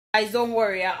Guys, don't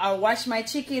worry, I'll wash my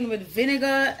chicken with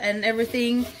vinegar and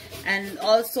everything, and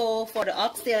also for the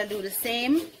oxtail I do the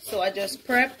same. So I just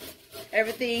prep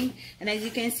everything, and as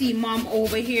you can see, mom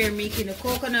over here making the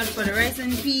coconut for the rice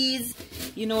and peas.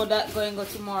 You know that going to go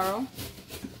tomorrow.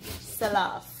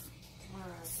 Salaf.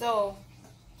 So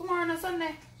tomorrow no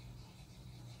Sunday.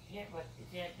 Yeah, but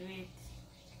if you do it.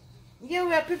 Yeah,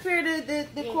 we are prepared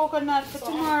the coconut for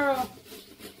tomorrow.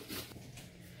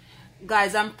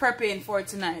 Guys, I'm prepping for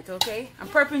tonight, okay? I'm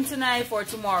prepping tonight for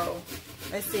tomorrow.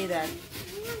 Let's say that.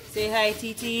 Say hi,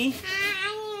 Titi.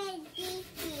 Hi, Titi.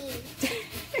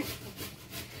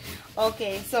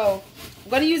 Okay, so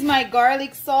I'm gonna use my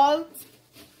garlic salt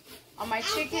on my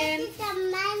chicken. The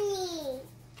money.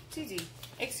 Titi,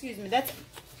 excuse me. That's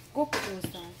go put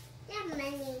those down. The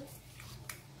money.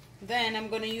 Then I'm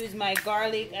gonna use my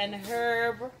garlic and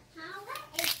herb. How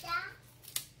is that?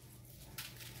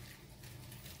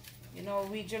 You know,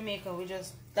 we Jamaica, we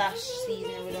just dash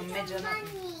season, we don't measure nothing.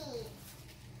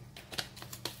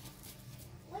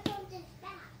 What is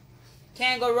that?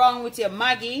 Can't go wrong with your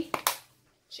Maggi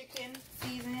chicken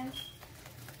seasoning.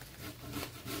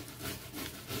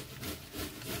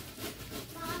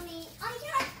 Mommy, are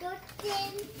you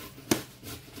cooking?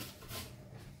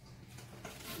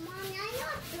 Mommy, are you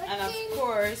cooking? And of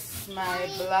course, my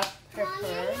black pepper. Mommy,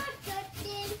 are you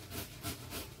cooking?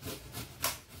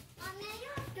 Mommy, are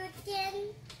you cooking?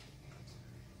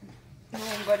 Now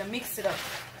I'm gonna mix it up.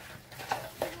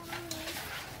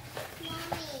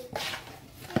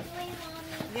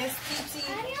 Yes, Titi.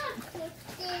 Are you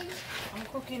cooking? I'm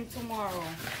cooking tomorrow.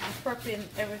 I'm prepping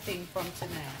everything from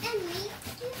tonight. And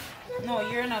me? No,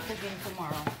 you're not cooking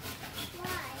tomorrow. Why?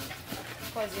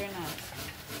 Because you're not.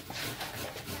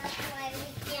 That's why we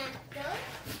can't cook.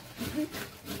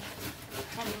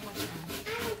 How much? I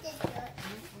want to cook.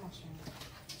 How much?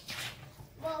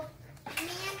 Well,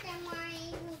 me and Tamari,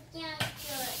 we can't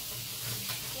cook.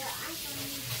 So I'm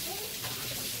going to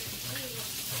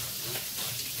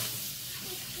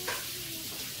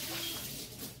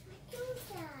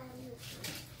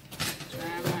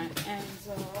Try my hands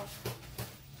off.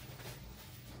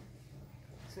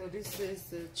 So this is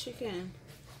the chicken.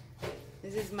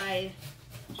 This is my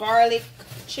garlic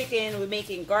chicken. We're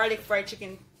making garlic fried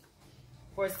chicken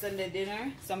for Sunday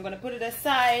dinner. So I'm gonna put it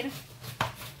aside.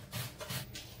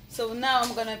 So now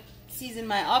I'm gonna season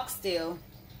my oxtail.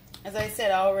 As I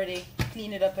said, I already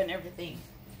cleaned it up and everything.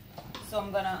 So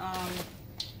I'm gonna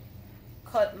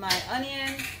cut my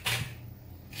onion.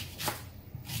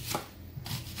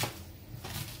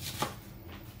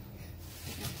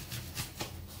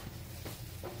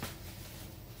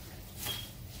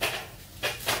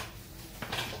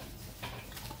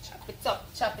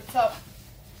 Chop it up.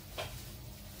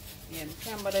 Yeah, I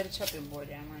can't bother the chopping board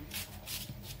there, man.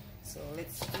 So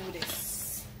let's do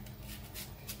this.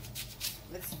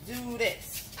 Let's do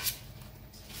this.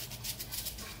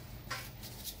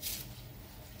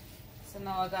 So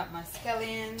now I got my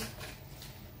scallion.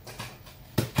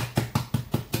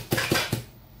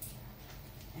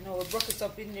 You know, we broke it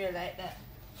up in there like that.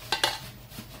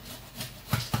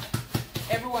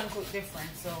 Everyone cook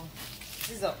different, so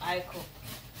this is how I cook.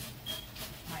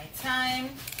 My thyme,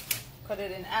 cut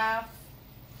it in half.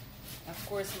 Of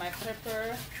course, my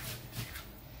pepper.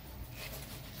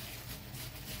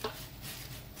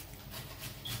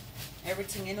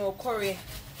 Everything, you know, curry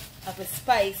have a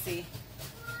spicy.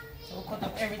 So we'll cut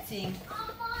up everything.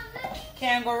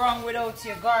 Can't go wrong without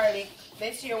your garlic.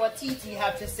 Let's hear what Titi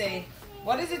have to say.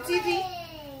 What is it, Titi?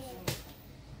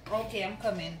 Okay, I'm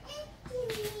coming.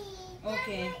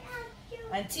 Okay.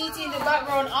 And Titi in the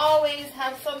background always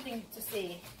have something to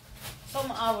say.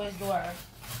 Some always do her.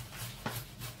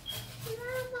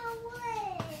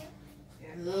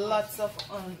 Lots of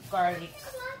garlic.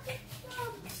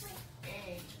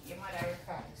 Hey, your mother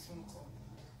record this one too.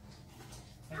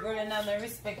 The girl and I don't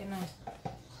respect, you know.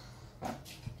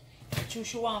 But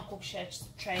she want to cook, she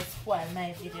try to spoil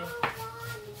my video.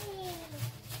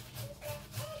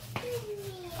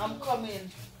 I'm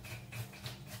coming.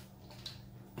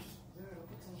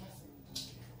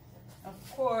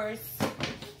 Of course,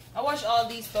 I washed all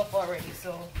these stuff already,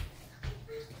 so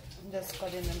I'm just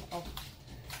cutting them up.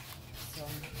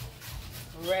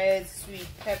 Some red sweet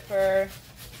pepper.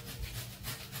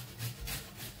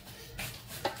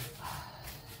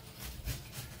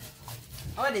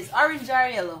 What is orange or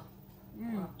yellow?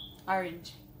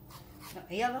 Orange. No,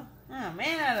 yellow? Oh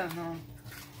man, I don't know.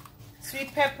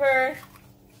 Sweet pepper.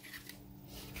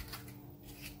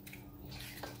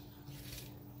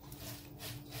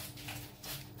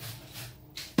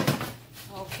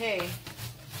 Okay.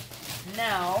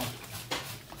 Now,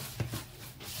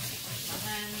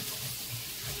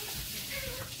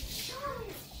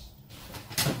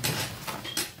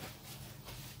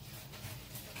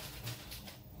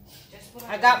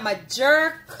 I got my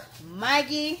jerk,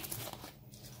 Maggie.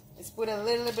 Let's put a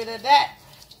little bit of that.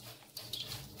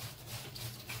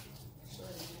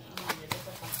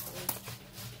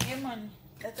 Yeah, man.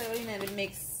 That's all you need to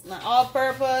mix. My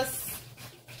all-purpose.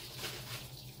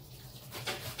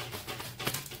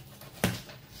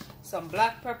 Some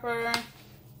black pepper.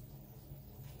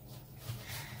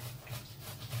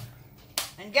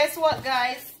 And guess what,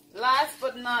 guys? Last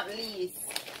but not least.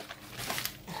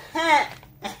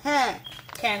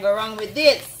 Can't go wrong with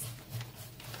this.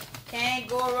 Can't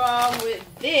go wrong with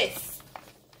this.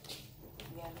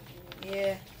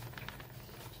 Yeah.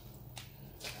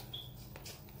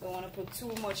 Don't want to put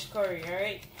too much curry,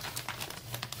 alright?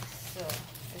 So,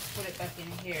 let's put it back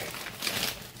in here.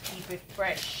 Keep it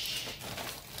fresh.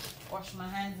 Wash my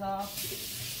hands off.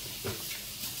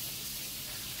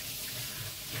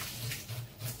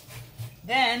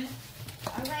 Then,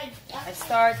 I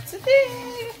start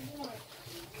today.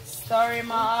 Stirring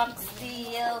my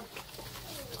oxtail.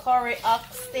 Curry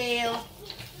oxtail.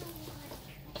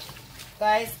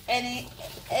 Guys,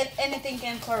 anything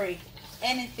can curry.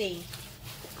 Anything.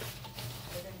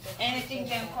 Anything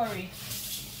can curry.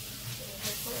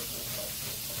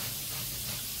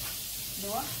 The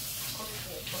what?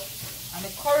 And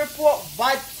the curry pork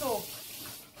bad too.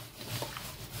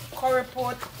 Curry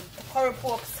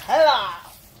pork salad.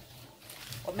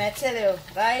 What may I tell you,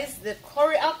 guys? The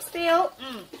curry oxtail.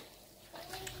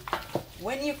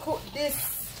 When you cook this,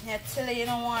 I tell you, you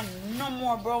don't want no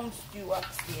more brown stew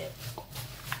oxtail.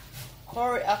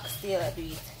 Curry oxtail, I do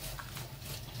it.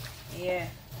 Yeah.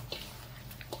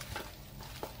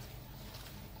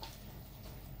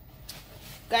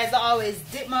 Guys, I always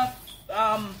dip my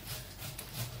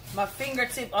my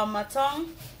fingertip on my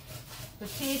tongue to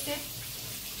taste it.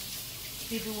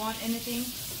 See if you want anything.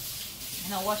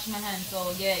 And I wash my hands,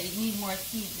 so yeah, it needs more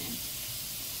seasoning.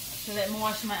 So let me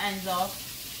wash my hands off.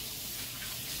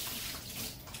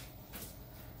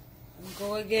 And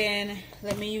go again.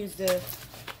 Let me use the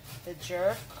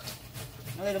jerk.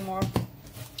 A little more.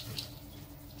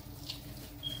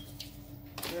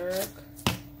 Jerk.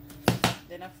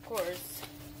 Then of course,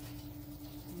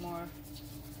 more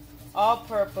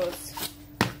all-purpose.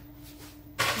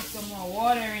 Put some more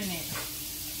water in it.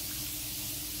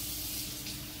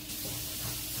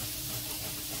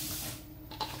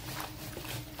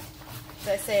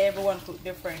 So I say everyone cook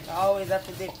different. I always have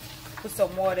to put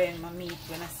some water in my meat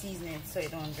when I season it so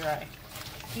it don't dry.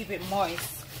 Keep it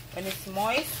moist. When it's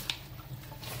moist,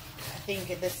 I think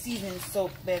the seasoning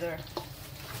soak better.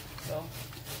 So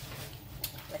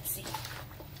let's see.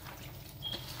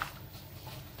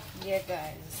 Yeah,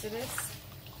 guys, see this?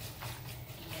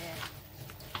 Yeah.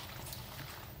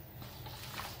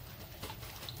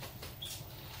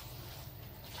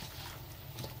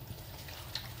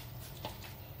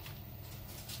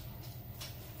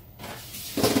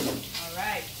 All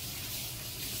right.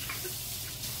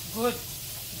 Good.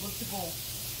 Good to go.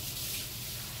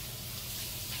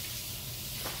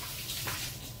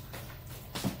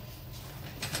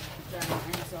 Dry my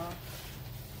hands off.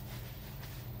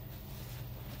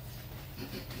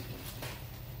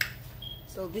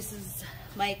 So this is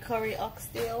my curry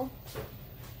oxtail.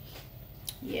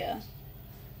 Yeah.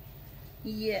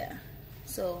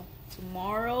 So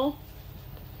tomorrow,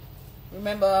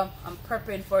 remember I'm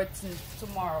prepping for it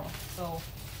tomorrow. So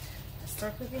I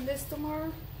start cooking this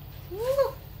tomorrow.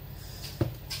 Woo!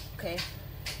 Okay.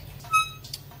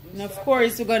 And of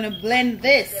course we're gonna blend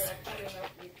this.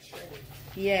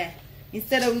 Yeah.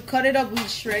 Instead of we cut it up, we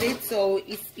shred it so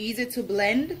it's easy to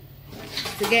blend.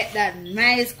 To get that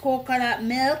nice coconut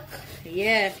milk.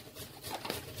 Yeah.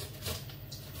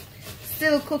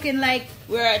 Still cooking like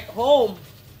we're at home.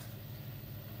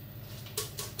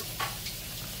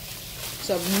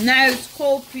 Some nice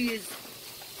cold peas.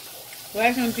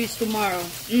 Rice and peas tomorrow.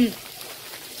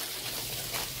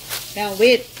 Now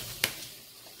wait.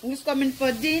 Who's coming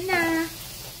for dinner?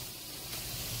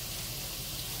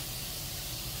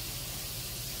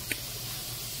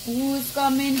 Who's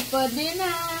coming for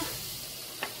dinner?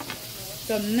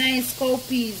 Some nice cold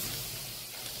peas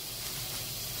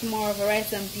tomorrow for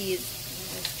rice and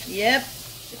peas. Yep.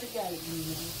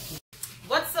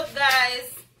 What's up,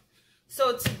 guys?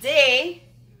 So today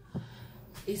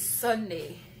is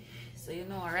Sunday, so you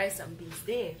know rice and peas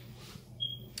day.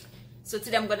 So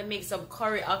today I'm gonna make some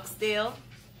curry oxtail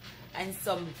and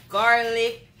some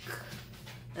garlic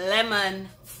lemon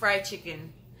fried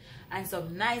chicken and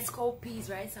some nice cold peas,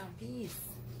 rice and peas.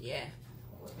 Yeah.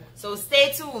 So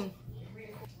stay tuned.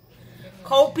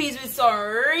 Cold peas with some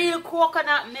real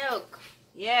coconut milk.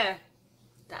 Yeah.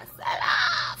 That's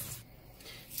enough.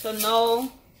 So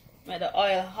now, with the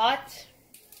oil hot,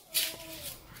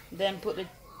 Then put the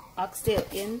oxtail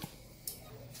in.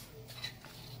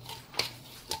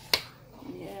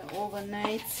 Yeah,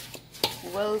 overnight.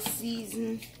 Well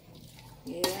seasoned.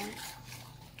 Yeah.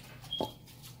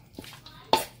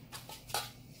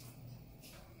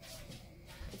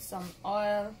 Put some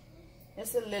oil.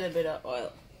 Just a little bit of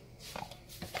oil.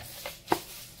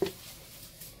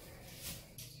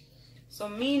 So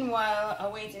meanwhile,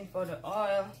 I'm waiting for the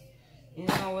oil. You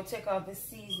know, we'll take off the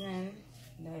seasoning,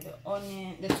 like the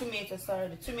onion, the tomato,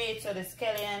 the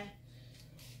scallion.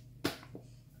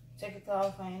 Take it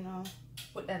off and, you know,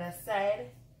 put that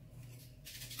aside.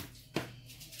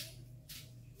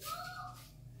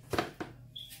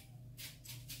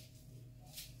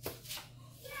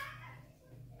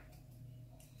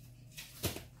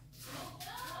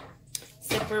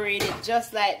 Separate it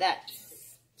just like that.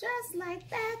 Just like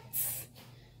that.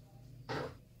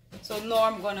 So now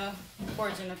I'm gonna pour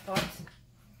it in the pot.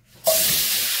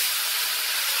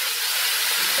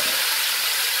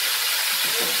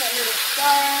 Give it a little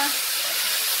stir.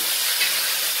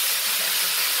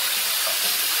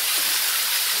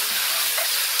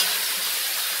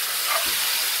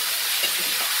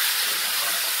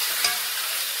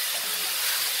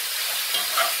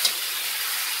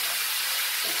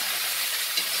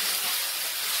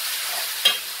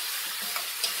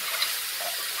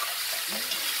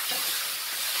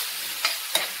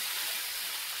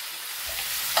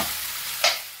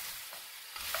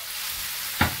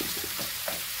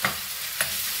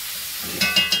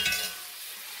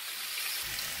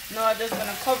 Now I'm just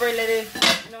gonna cover it, let it,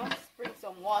 you know, spring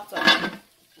some water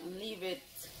and leave it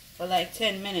for like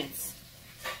 10 minutes.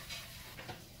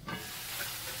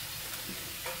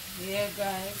 Yeah,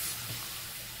 guys.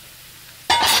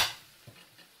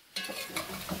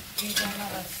 Here's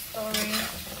another story.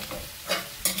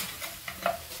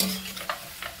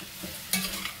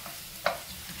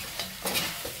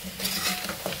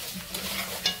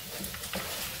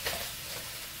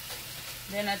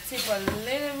 Then I tip a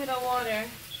little bit of water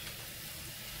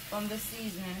from the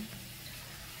seasoning.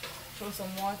 Throw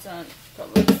some water on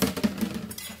top of it.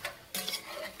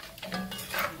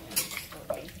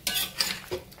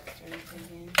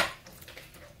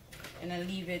 And I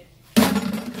leave it.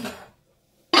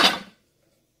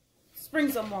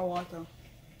 Spring some more water.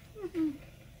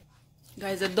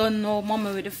 Guys, I don't know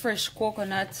mama with the fresh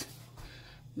coconut.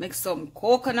 Make some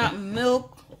coconut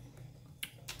milk.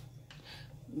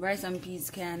 Rice and peas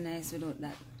can't nice without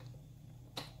that.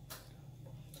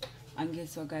 And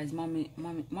guess what, guys? Mommy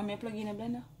plug in a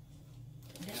blender?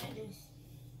 Like this.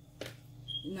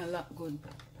 Not a lot good.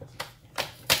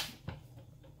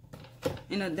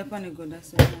 You know, definitely good.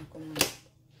 That's why I come on.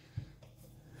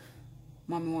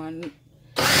 Mommy want.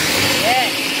 Yeah.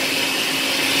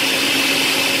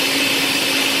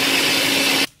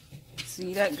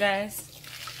 See that, guys?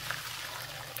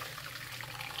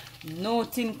 No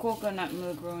tin coconut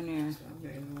milk around here.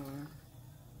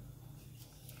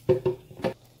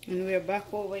 And we're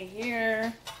back over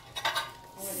here.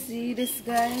 See this,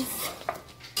 guys?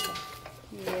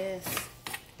 Yes.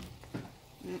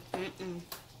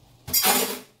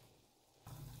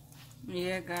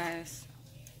 Yeah, guys.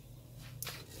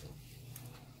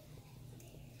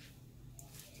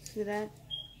 See that?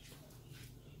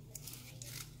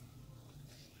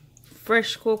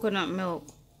 Fresh coconut milk.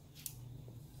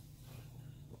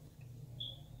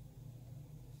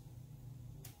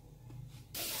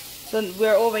 So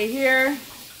we're over here.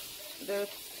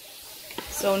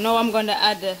 So now I'm going to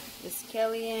add the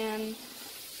scallion,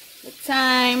 the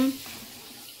thyme,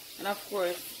 and of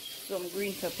course some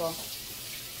green pepper.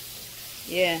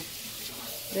 Yeah.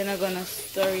 Then I'm going to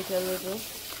stir it a little.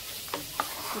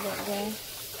 See that guy?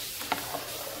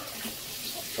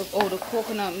 Oh, the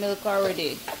coconut milk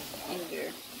already in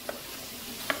there.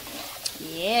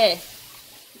 Yeah.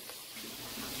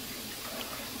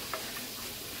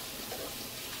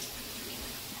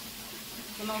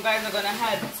 So now, guys, are gonna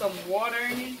add some water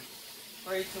in it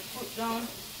for it to put down.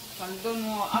 So I don't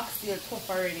know, oxtail tough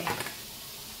already.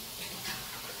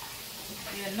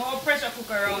 Yeah, no pressure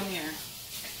cooker around here.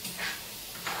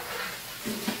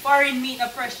 Foreign meat, no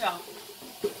pressure.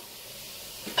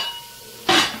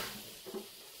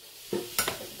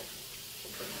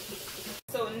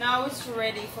 So now it's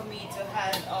ready for me to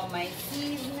add all my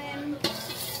seasoning,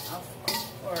 of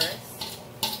course.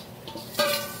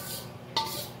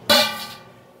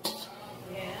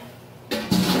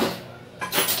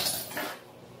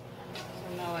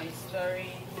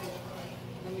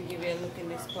 Let me give you a look in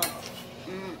this pot.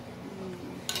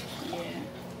 Yeah.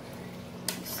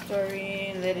 Stir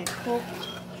it, let it cook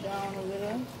down a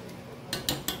little.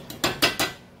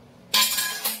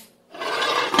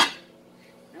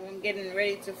 I'm getting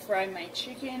ready to fry my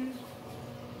chicken.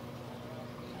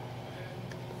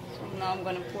 So now I'm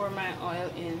gonna pour my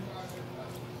oil in.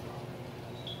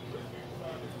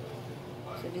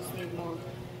 So this need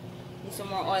some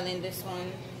more oil in this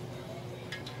one.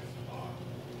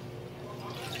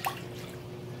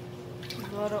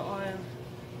 A lot of oil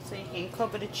so you can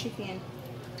cover the chicken.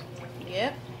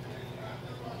 Yep.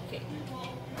 Okay.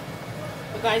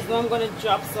 So guys, now I'm gonna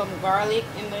drop some garlic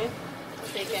in there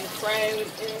so you can fry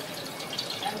with it.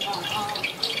 And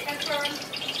pepper.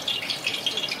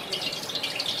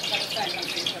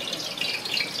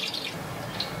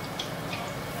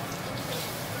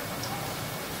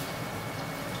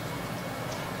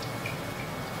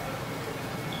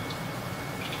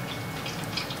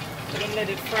 Then let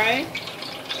it fry.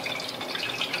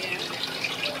 Yeah.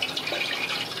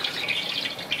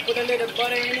 Put a little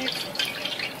butter in it.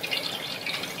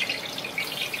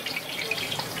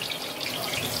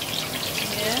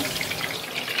 Yeah.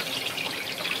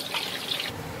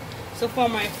 So for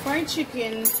my fried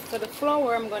chicken, for the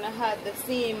flour, I'm gonna add the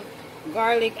same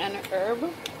garlic and herb.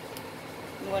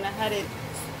 I'm gonna add it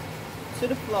to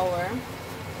the flour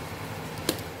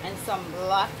and some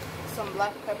black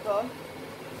pepper.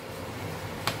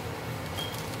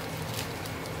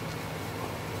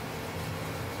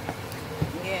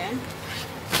 Yeah,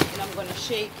 and I'm gonna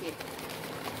shake it.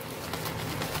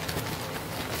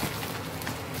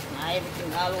 Now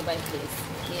everything all over the place.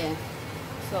 Yeah.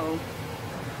 So,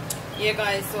 yeah,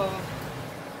 guys. So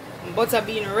butter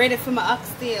being ready for my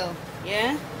oxtail.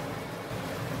 Yeah,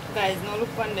 guys. Now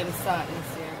look on them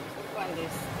saltness here. Look on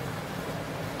this.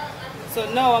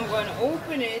 So now I'm gonna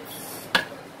open it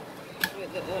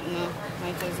with the opener.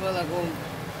 Might as well I go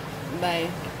buy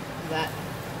that.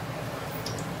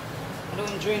 I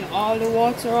don't drain all the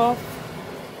water off,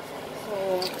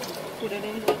 so put it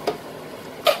in.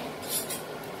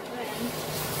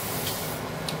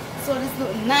 So this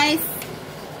looks nice.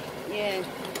 Yeah,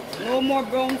 no more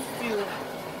brown stew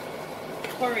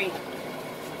curry.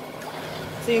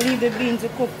 So you leave the beans to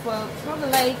cook for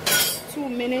probably like 2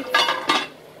 minutes.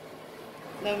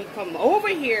 Then we come over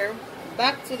here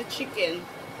back to the chicken.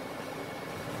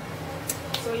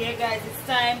 So yeah, guys, it's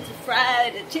time to fry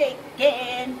the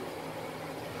chicken.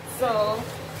 So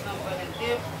I'm gonna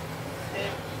dip.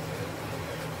 I'm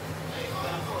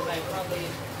gonna put like probably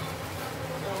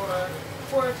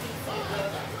four pieces of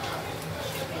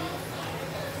chicken.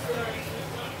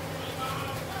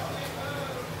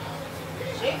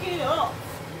 Shake it up.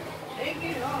 Shake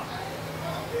it up.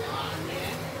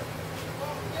 Yeah.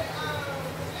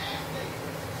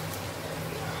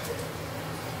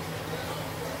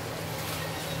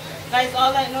 Guys,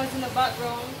 all that noise in the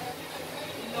background,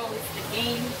 you know it's the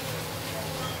game.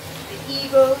 The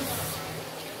Eagles.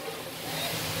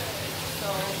 So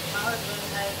my husband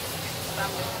has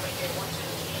family over here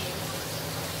watching the game.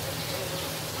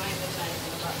 Find the nice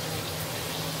in the background.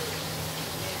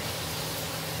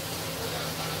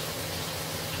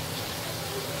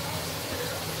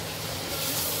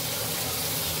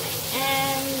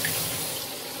 And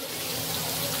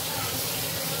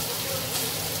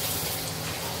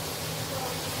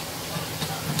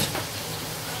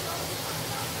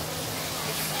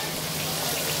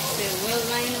well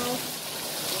line up.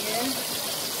 Yeah.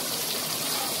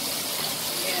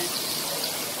 Yeah.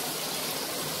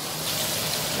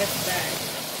 That's bad.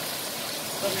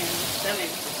 Come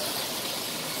in.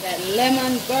 That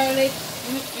lemon garlic.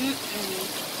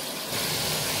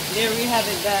 There we have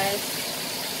it, guys.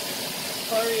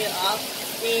 Hurry up,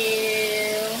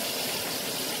 Oxtail.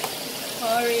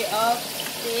 Hurry up,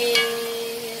 Oxtail.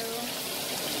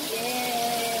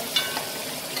 Yeah.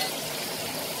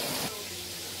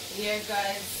 Here,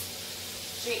 guys,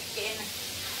 chicken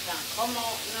can come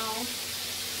out now.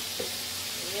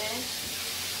 Yeah.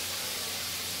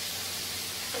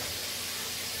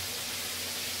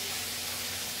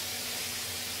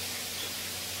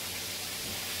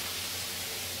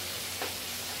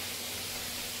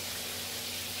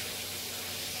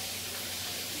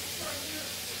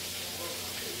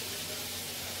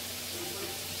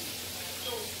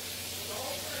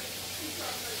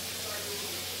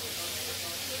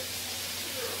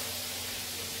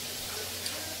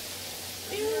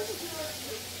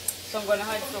 So I'm gonna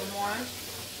add some more.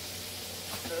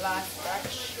 The last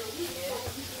batch. Yeah.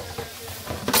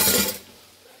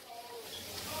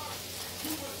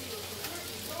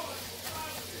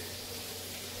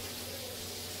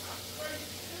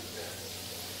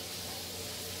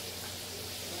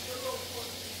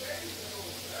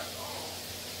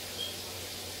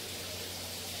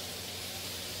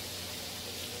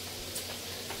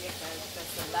 Yeah, guys,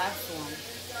 that's the last one.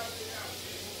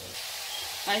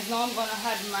 Guys, now I'm gonna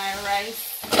add my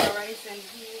rice and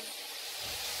peas.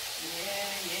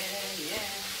 Yeah.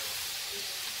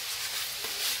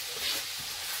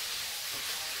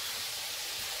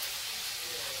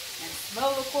 And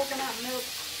smell the coconut milk.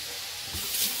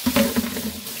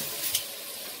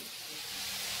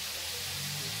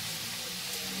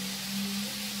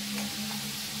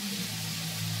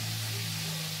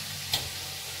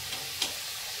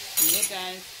 Yeah,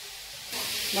 guys.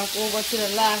 Back over to the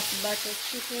last batch of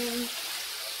chicken.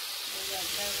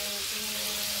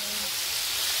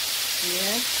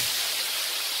 Yeah.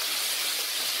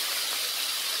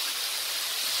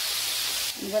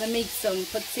 I'm gonna make some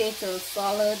potato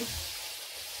salad.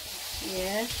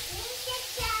 Yeah.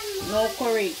 No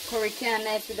curry. Curry can't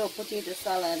nice without potato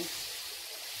salad.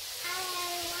 I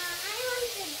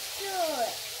want to do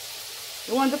it.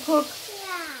 You want to cook?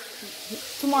 Yeah.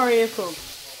 Tomorrow you cook.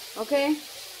 Okay?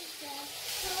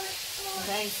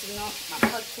 Guys, you know, my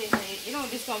potato, you know,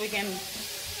 this one we can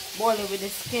boil it with the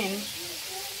skin.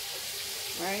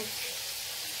 Right?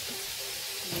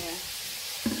 Yeah.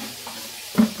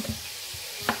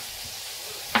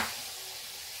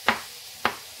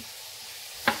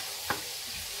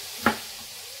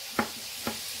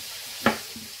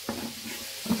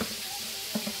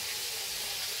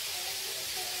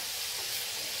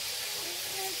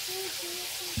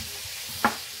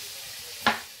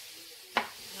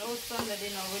 No Sunday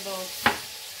dinner without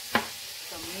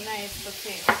some nice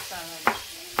potato salad.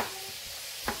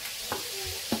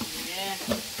 Yeah.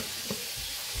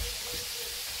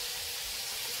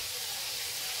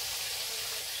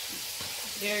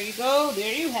 There you go.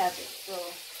 There you have it. So,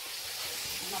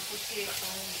 my potato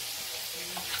in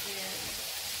here.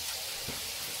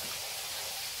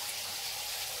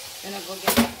 Then I'll go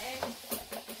get my egg.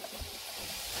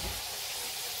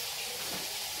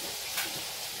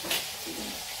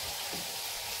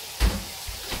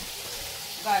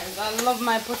 Guys, I love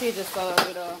my potato salad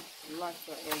with lots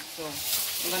of eggs, so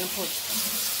I'm gonna put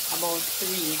about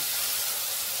 3.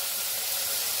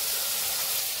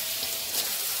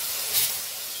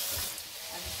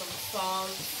 And some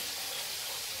salt.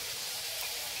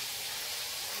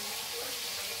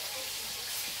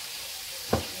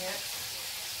 Yeah.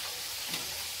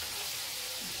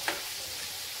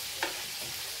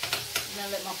 Now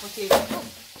let my potato cook.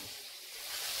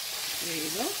 There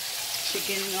you go.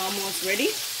 Chicken almost ready.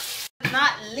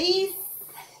 Not least,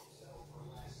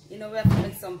 you know we have to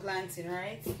make some plantain,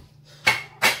 right?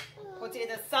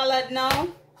 Potato salad now.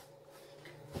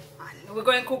 And we're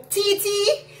going to cook TT.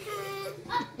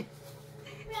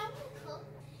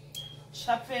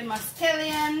 Chop in my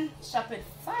scallion. Chop it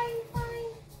fine.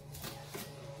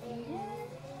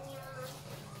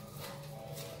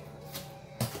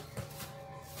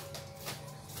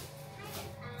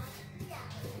 Yeah.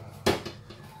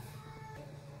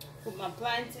 Put my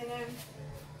plantain in.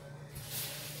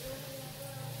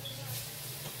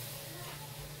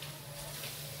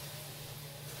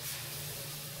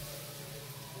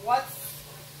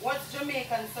 What's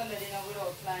Jamaican Sunday dinner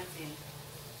without plantain?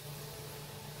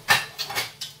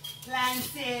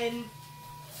 Plantain,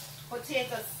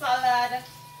 potato salad,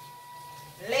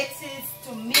 lettuce,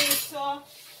 tomato.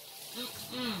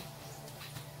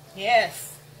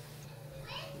 Yes.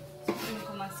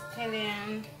 Sprinkle my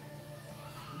scallion.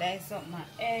 Dice up my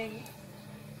egg.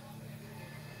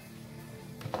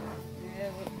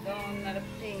 Yeah, down another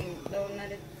thing.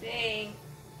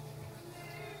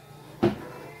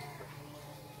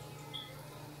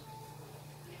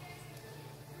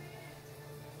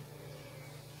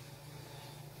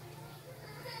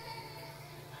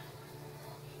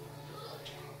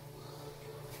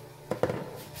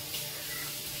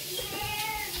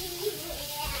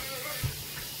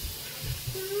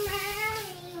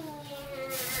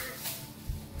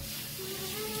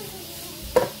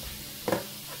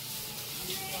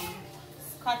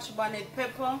 Scotch bonnet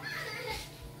pepper.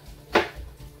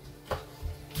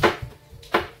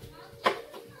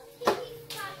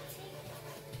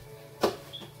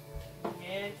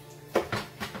 Yes.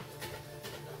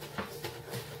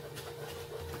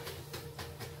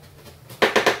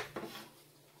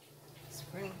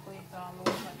 Sprinkle it all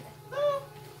over.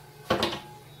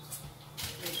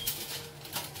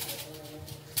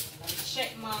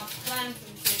 Check my plants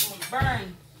and see if it won't burn.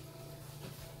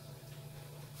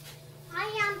 I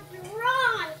am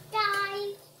strong,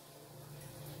 guys.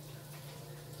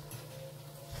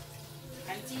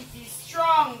 And TT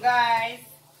strong, guys.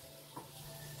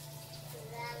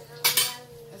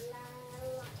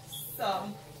 Some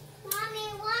Mommy,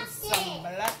 what's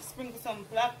sprinkle some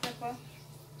black pepper.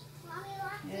 Mommy,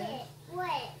 what's Yeah. it?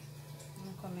 Wet.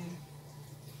 I'm coming.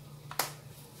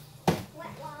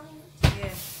 Wet, Mommy.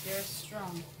 Yes.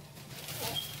 wrong?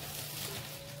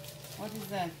 What is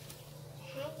that?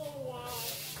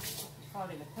 Call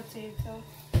it a potato.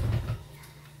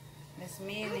 Miss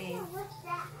Mealy.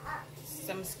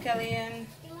 Some scallion.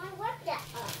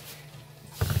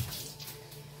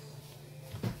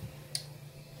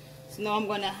 So now I'm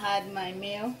gonna add my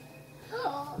meal.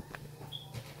 Oh.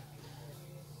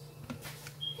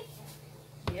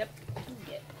 Yep.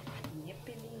 Yep.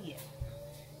 Yippity yep.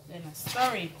 Then a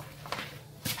sorry.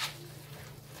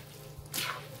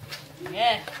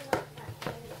 Yeah.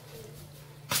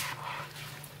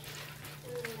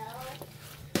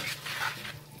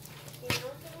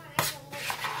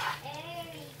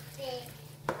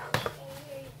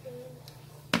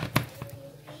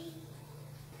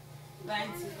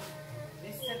 Planting.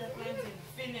 This set of planting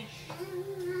finish.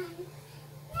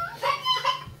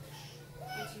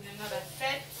 Putting another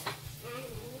set.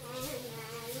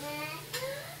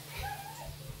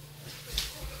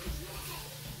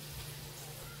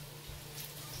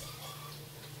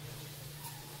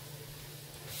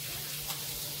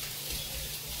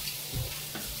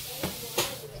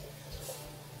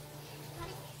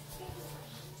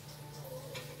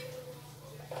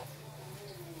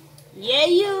 Yeah,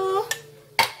 you.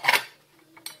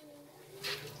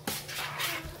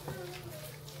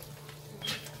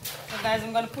 So guys,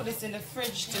 I'm gonna put this in the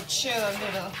fridge to chill a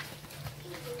little.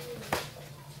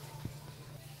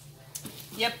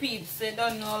 Yeah, peeps, they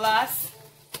don't know last.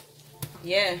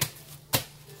 Yeah.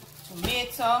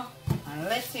 Tomato and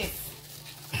lettuce.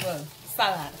 Well,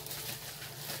 salad.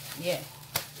 Yeah.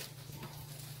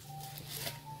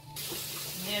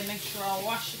 Yeah, make sure I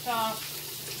wash it off.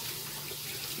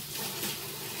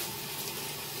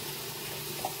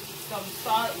 Some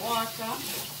salt water.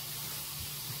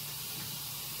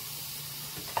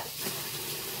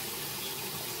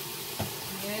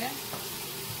 Yeah.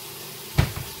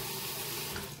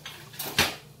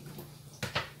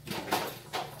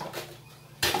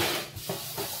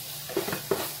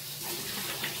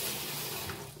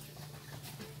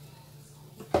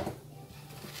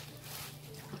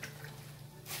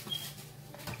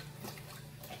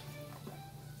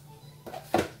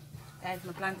 Guys,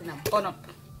 my planting a bun up.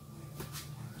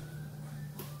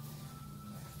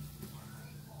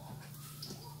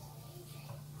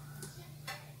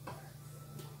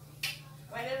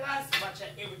 When the last batch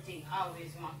of everything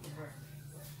always want to burn.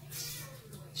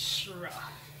 Sure.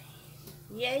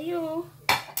 Yeah, you.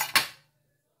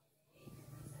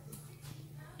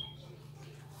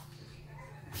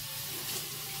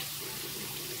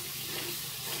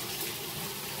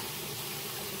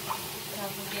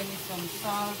 Have to give me some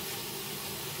salt,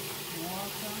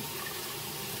 water.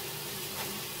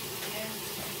 Yeah.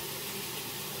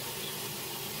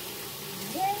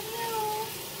 Yeah, you.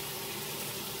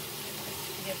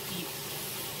 Yeah, peeps.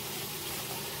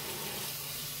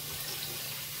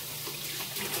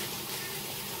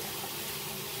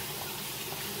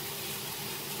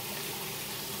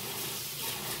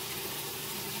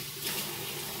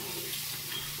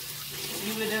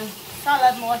 You will do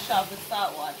salad wash off with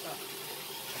salt water.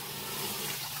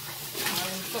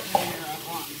 I'll put me here at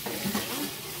once.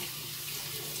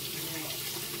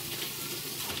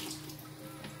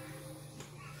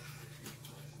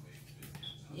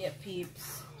 Yeah, peeps.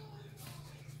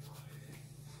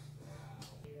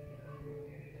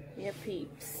 Yeah,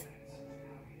 peeps.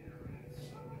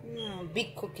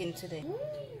 Big cooking today.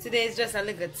 Today is just a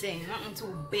little thing, nothing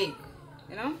too big.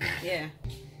 You know? Yeah.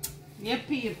 Yeah,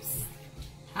 peeps.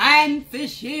 Time to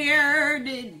share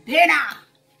the dinner.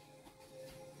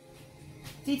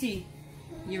 Titi,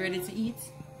 you ready to eat?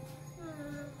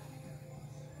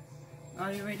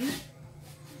 Are you ready?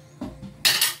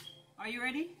 Are you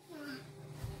ready?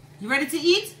 You ready to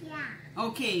eat? Yeah.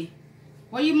 Okay.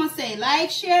 What you must say? Like,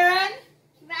 Sharon?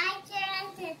 Right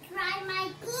here to try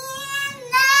my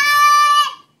peanut.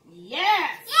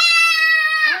 Yes.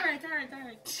 Yeah. All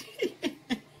right.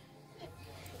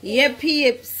 Yeah,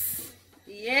 peeps.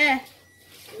 Yeah.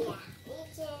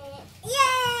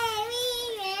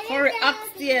 For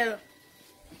oxtail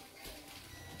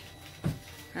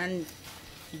and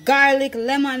garlic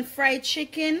lemon fried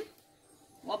chicken.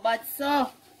 What about so?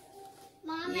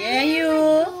 Mom, Yeah,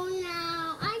 you.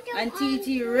 And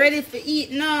Titi ready for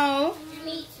eat now.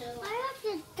 Me too. I have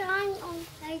to turn on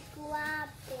my grab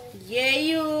it. Yeah,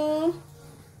 you.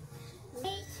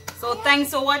 So thanks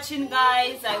for watching,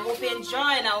 guys. I hope you enjoy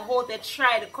and I hope you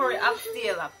try the curry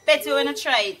oxtail. I bet you wanna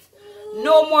try it.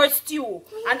 No more stew.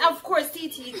 And of course,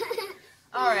 Titi.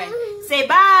 Alright. Say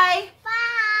bye.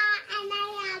 Bye. And I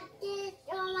have this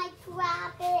on my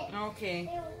grab it. Okay.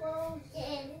 It rolled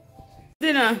in.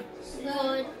 Dinner.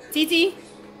 Good. Titi,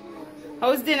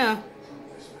 how's dinner?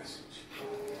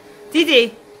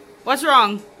 Titi, what's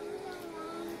wrong?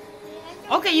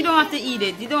 Okay, you don't have to eat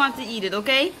it. You don't have to eat it,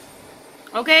 okay?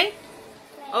 Okay?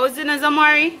 Oh, is it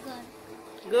Zamari?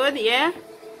 Good, yeah?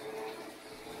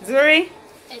 Zuri?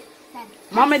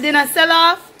 Mama dinner sell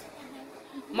off?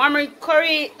 Mama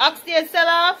curry oxtail sell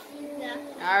off? Yeah.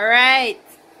 Alright.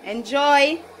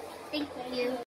 Enjoy. Thank you.